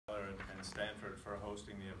and Stanford for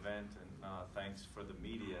hosting the event, and thanks for the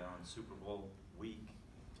media on Super Bowl week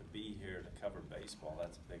to be here to cover baseball.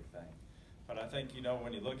 That's a big thing. But I think, you know,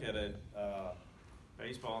 when you look at it,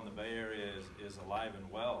 baseball in the Bay Area is alive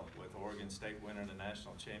and well, with Oregon State winning the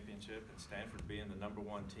national championship and Stanford being the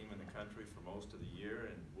 #1 team in the country for most of the year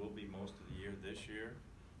and will be most of the year this year.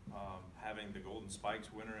 Having the Golden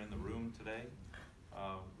Spikes winner in the room today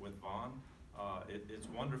with Vaughn, it's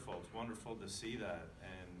wonderful. It's wonderful to see that,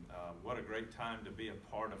 and what a great time to be a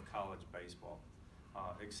part of college baseball.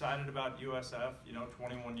 Excited about USF. You know,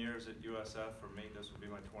 21 years at USF for me. This will be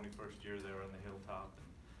my 21st year there on the Hilltop.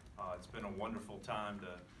 And, it's been a wonderful time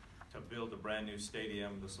to build a brand new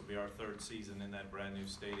stadium. This will be our 3rd season in that brand new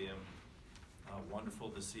stadium. Wonderful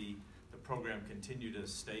to see the program continue to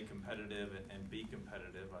stay competitive and be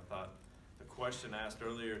competitive. I thought the question asked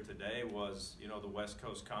earlier today was, you know, the West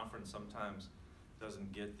Coast Conference sometimes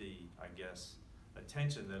doesn't get the, I guess,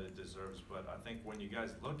 attention that it deserves, but I think when you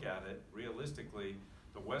guys look at it, realistically,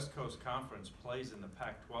 the West Coast Conference plays in the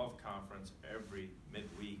Pac-12 conference every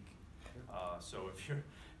midweek. So if you're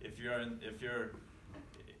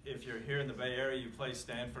here in the Bay Area, you play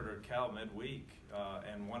Stanford or Cal midweek,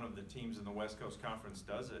 and one of the teams in the West Coast Conference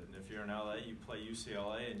does it. And if you're in LA, you play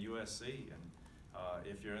UCLA and USC. And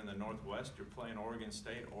if you're in the Northwest, you're playing Oregon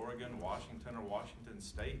State, Oregon, Washington, or Washington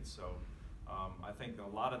State. So I think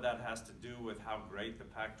a lot of that has to do with how great the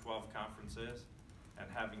Pac-12 conference is and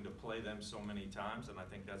having to play them so many times, and I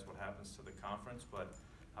think that's what happens to the conference. But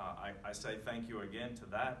I say thank you again to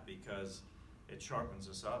that, because it sharpens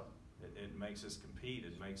us up. It makes us compete.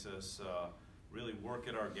 It makes us really work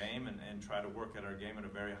at our game and try to work at our game at a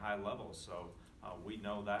very high level. So we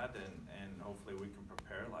know that, and hopefully we can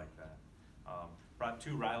prepare like that. Brought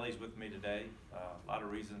 2 Rileys with me today. A lot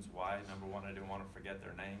of reasons why. Number one, I didn't want to forget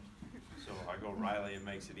their names. So I go Riley, it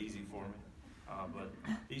makes it easy for me. But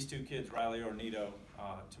these 2 kids, Riley or Nino,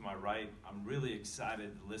 to my right, I'm really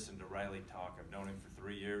excited to listen to Riley talk. I've known him for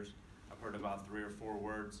 3 years. I've heard about 3 or 4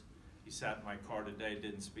 words. He sat in my car today,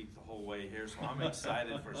 didn't speak the whole way here, so I'm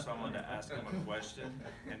excited for someone to ask him a question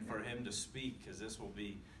and for him to speak, because this will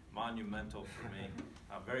be monumental for me.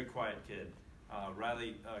 Very quiet kid.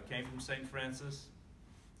 Riley came from St. Francis.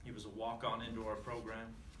 He was a walk-on into our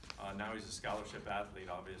program. Now he's a scholarship athlete,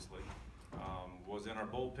 obviously. Was in our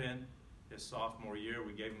bullpen his sophomore year.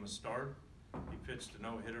 We gave him a start. He pitched a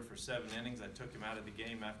no-hitter for 7 innings. I took him out of the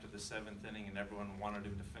game after the 7th inning, and everyone wanted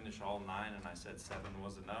him to finish all 9, and I said 7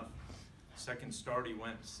 was enough. Second start, he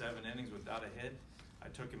went 7 innings without a hit. I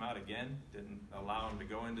took him out again, didn't allow him to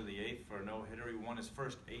go into the 8th for a no-hitter. He won his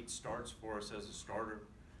first 8 starts for us as a starter,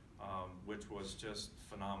 which was just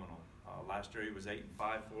phenomenal. Last year he was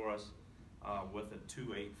 8-5 for us with a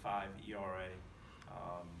 2.85 ERA.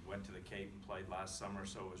 Went to the Cape and played last summer,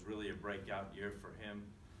 so it was really a breakout year for him.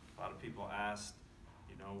 A lot of people asked,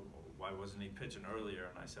 you know, why wasn't he pitching earlier?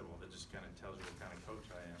 And I said, well, that just kind of tells you what kind of coach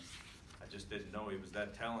I am. I just didn't know he was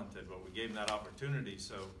that talented, but we gave him that opportunity,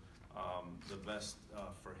 so the best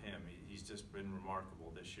for him. He's just been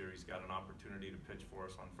remarkable this year. He's got an opportunity to pitch for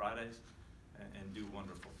us on Fridays and do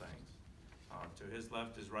wonderful things. To his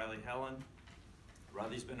left is Riley Helen.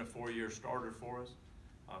 Riley's been a 4-year starter for us.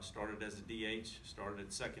 Started as a DH, started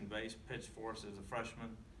at second base, pitched for us as a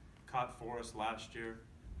freshman, caught for us last year.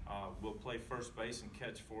 Will play first base and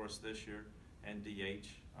catch for us this year, and DH.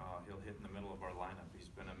 He'll hit in the middle of our lineup. He's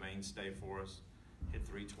been a mainstay for us. Hit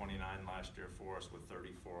 .329 last year for us with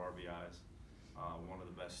 34 RBIs. One of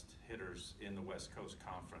the best hitters in the West Coast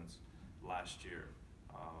Conference last year.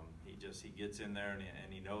 He gets in there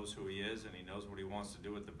and he knows who he is, and he knows what he wants to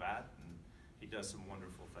do with the bat, and he does some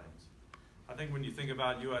wonderful things. I think when you think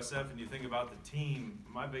about USF and you think about the team,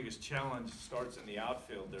 my biggest challenge starts in the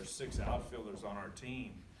outfield. There's 6 outfielders on our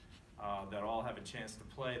team that all have a chance to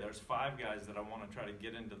play. There's 5 guys that I want to try to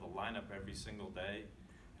get into the lineup every single day,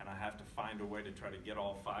 and I have to find a way to try to get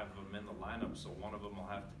all 5 of them in the lineup. So one of them will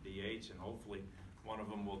have to DH, and hopefully one of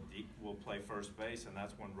them will play first base, and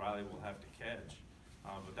that's when Riley will have to catch.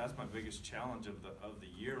 But that's my biggest challenge of the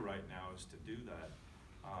year right now, is to do that.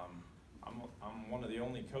 I'm one of the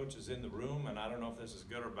only coaches in the room, and I don't know if this is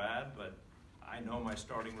good or bad, but I know my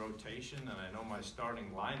starting rotation and I know my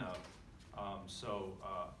starting lineup.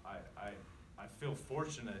 I feel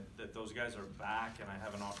fortunate that those guys are back, and I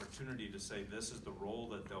have an opportunity to say this is the role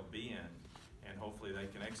that they'll be in, and hopefully they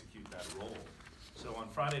can execute that role. So on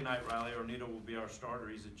Friday night, Riley Ornito will be our starter.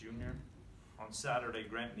 He's a junior. On Saturday,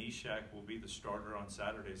 Grant Nishak will be the starter on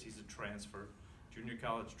Saturdays. He's a transfer. Junior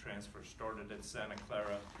college transfer, started at Santa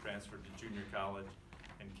Clara, transferred to junior college,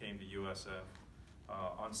 and came to USF.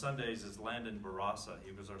 On Sundays is Landon Barasa.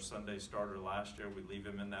 He was our Sunday starter last year. We leave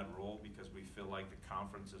him in that role because we feel like the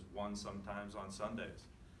conference is won sometimes on Sundays.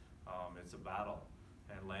 It's a battle,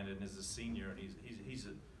 and Landon is a senior, and he's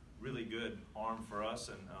a really good arm for us,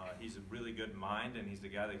 and he's a really good mind, and he's the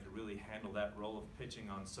guy that could really handle that role of pitching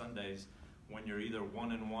on Sundays when you're either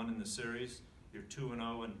 1-1 in the series, you're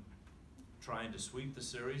 2-0 and trying to sweep the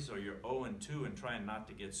series, or you're 0-2 and trying not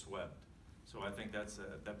to get swept. So I think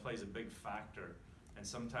that plays a big factor. And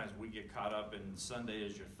sometimes we get caught up in Sunday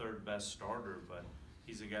as your third best starter, but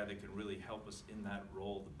he's a guy that can really help us in that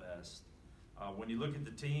role the best. When you look at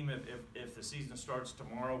the team, if the season starts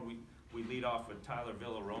tomorrow, we lead off with Tyler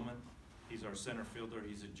Villaroman. He's our center fielder.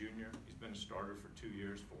 He's a junior. He's been a starter for 2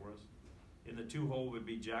 years for us. In the 2-hole would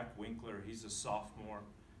be Jack Winkler. He's a sophomore.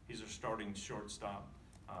 He's our starting shortstop.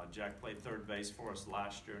 Jack played third base for us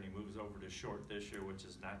last year, and he moves over to short this year, which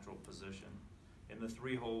is natural position. In the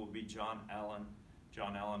 3-hole would be John Allen.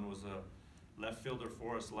 John Allen was a left fielder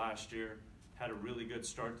for us last year, had a really good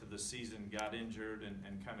start to the season, got injured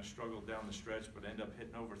and kind of struggled down the stretch, but ended up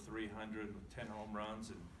hitting over 300 with 10 home runs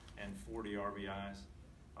and 40 RBIs.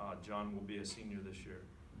 John will be a senior this year.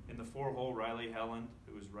 In the 4-hole, Riley Helland,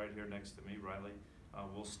 who is right here next to me, Riley,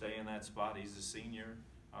 will stay in that spot. He's a senior,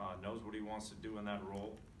 knows what he wants to do in that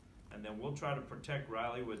role. And then we'll try to protect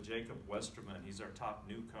Riley with Jacob Westerman. He's our top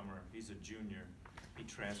newcomer. He's a junior. He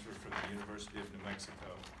transferred from the University of New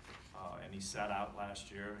Mexico, and he sat out last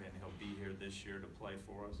year, and he'll be here this year to play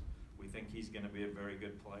for us. We think he's going to be a very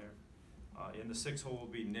good player. In the 6-hole will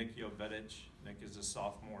be Nick Jovetic. Nick is a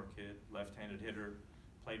sophomore kid, left-handed hitter,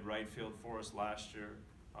 played right field for us last year,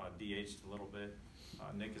 DH'd a little bit.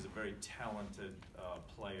 Nick is a very talented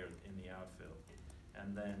player in the outfield.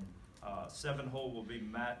 And then 7-hole will be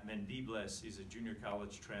Matt Mendibles. He's a junior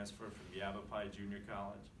college transfer from Yavapai Junior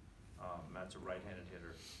College. Matt's a right-handed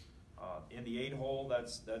hitter. In the 8-hole,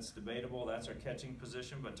 that's debatable. That's our catching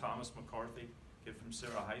position, but Thomas McCarthy, kid from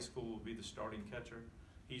Sarah High School, will be the starting catcher.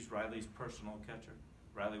 He's Riley's personal catcher.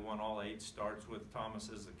 Riley won all 8 starts with Thomas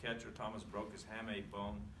as the catcher. Thomas broke his hamate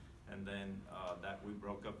bone, and then we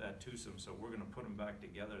broke up that twosome, so we're going to put them back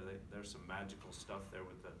together. There's some magical stuff there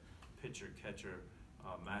with the pitcher-catcher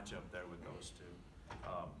matchup there with those two.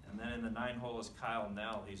 And then in the 9-hole is Kyle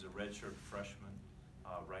Nell. He's a redshirt freshman,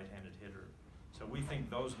 right-handed hitter. So we think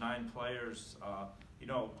those 9 players,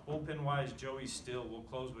 bullpen-wise, Joey Still, we'll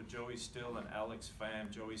close with Joey Still and Alex Pham.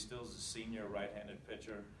 Joey Still's a senior right-handed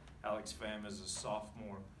pitcher. Alex Pham is a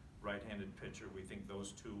sophomore right-handed pitcher. We think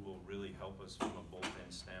those two will really help us from a bullpen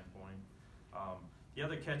standpoint. The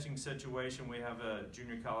other catching situation, we have a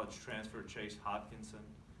junior college transfer, Chase Hodkinson,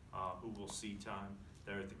 who will see time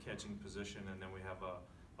there at the catching position, and then we have a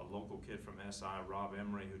local kid from SI, Rob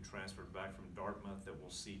Emery, who transferred back from Dartmouth that will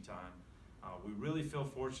see time. We really feel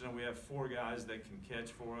fortunate. We have 4 guys that can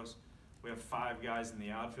catch for us. We have 5 guys in the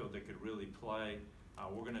outfield that could really play.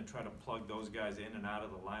 We're going to try to plug those guys in and out of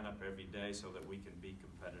the lineup every day so that we can be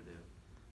competitive.